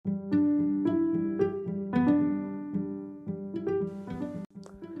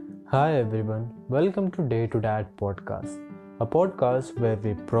Hi everyone, welcome to Day to Dad podcast, a podcast where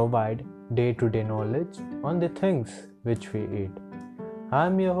we provide day to day knowledge on the things which we eat.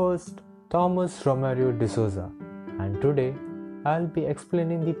 I'm your host Thomas Romario D'Souza, and today I'll be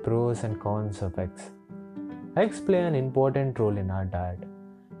explaining the pros and cons of eggs. Eggs play an important role in our diet,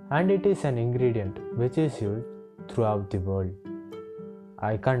 and it is an ingredient which is used throughout the world.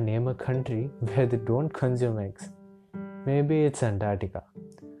 I can't name a country where they don't consume eggs. Maybe it's Antarctica.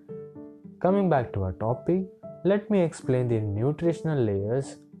 Coming back to our topic, let me explain the nutritional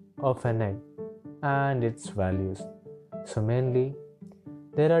layers of an egg and its values. So mainly,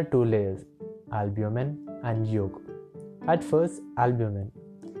 there are two layers, albumin and yolk. At first, albumin.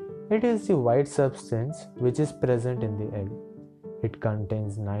 It is the white substance which is present in the egg. It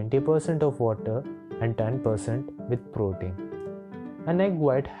contains 90% of water and 10% with protein. An egg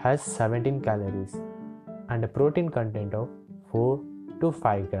white has 17 calories and a protein content of 4 to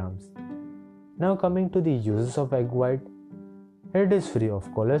 5 grams. Now coming to the uses of egg white, it is free of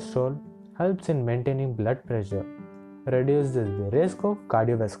cholesterol, helps in maintaining blood pressure, reduces the risk of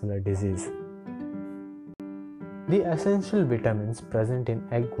cardiovascular disease. The essential vitamins present in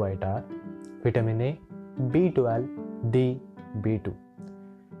egg white are vitamin A, B12, D, B2.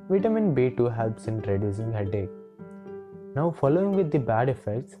 Vitamin B2 helps in reducing headache. Now following with the bad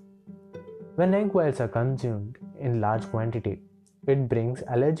effects, when egg whites are consumed in large quantity, it brings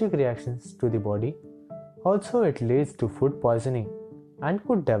allergic reactions to the body. Also, it leads to food poisoning and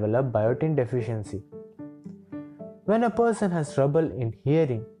could develop biotin deficiency. When a person has trouble in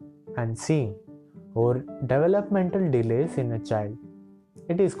hearing and seeing or developmental delays in a child,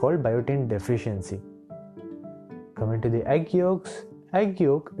 it is called biotin deficiency. Coming to the egg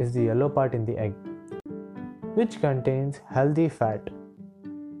yolk is the yellow part in the egg, which contains healthy fat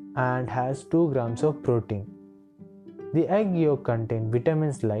and has 2 grams of protein. The egg yolk contains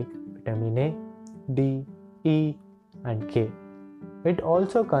vitamins like vitamin A, D, E, and K. It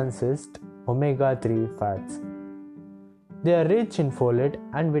also consists omega-3 fats. They are rich in folate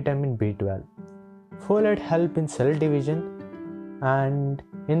and vitamin B12. Folate helps in cell division and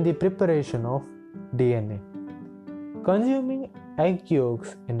in the preparation of DNA. Consuming egg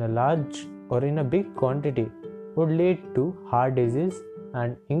yolks in a large or in a big quantity would lead to heart disease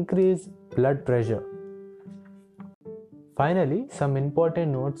and increased blood pressure. Finally, some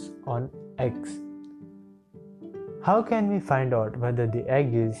important notes on eggs. How can we find out whether the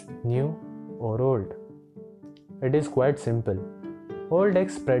egg is new or old? It is quite simple. Old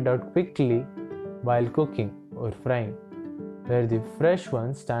eggs spread out quickly while cooking or frying, where the fresh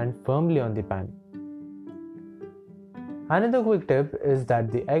ones stand firmly on the pan. Another quick tip is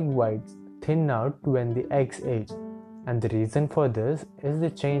that the egg whites thin out when the eggs age, and the reason for this is the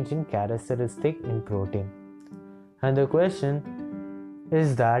change in characteristic in protein. And the question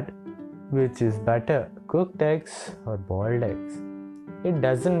is that which is better, cooked eggs or boiled eggs? It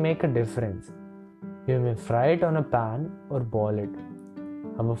doesn't make a difference. You may fry it on a pan or boil it.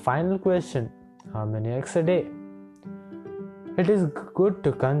 Our final question, how many eggs a day? It is good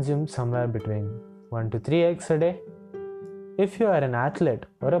to consume somewhere between 1 to 3 eggs a day. If you are an athlete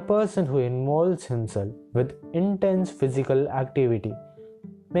or a person who involves himself with intense physical activity,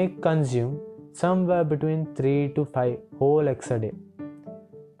 may consume somewhere between 3 to 5 whole eggs a day.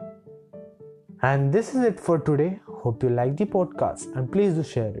 And this is it for today. Hope you like the podcast and please do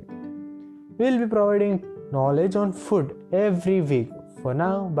share it. We'll be providing knowledge on food every week. For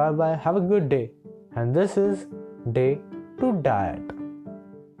now, bye bye, have a good day. And this is Day to Diet.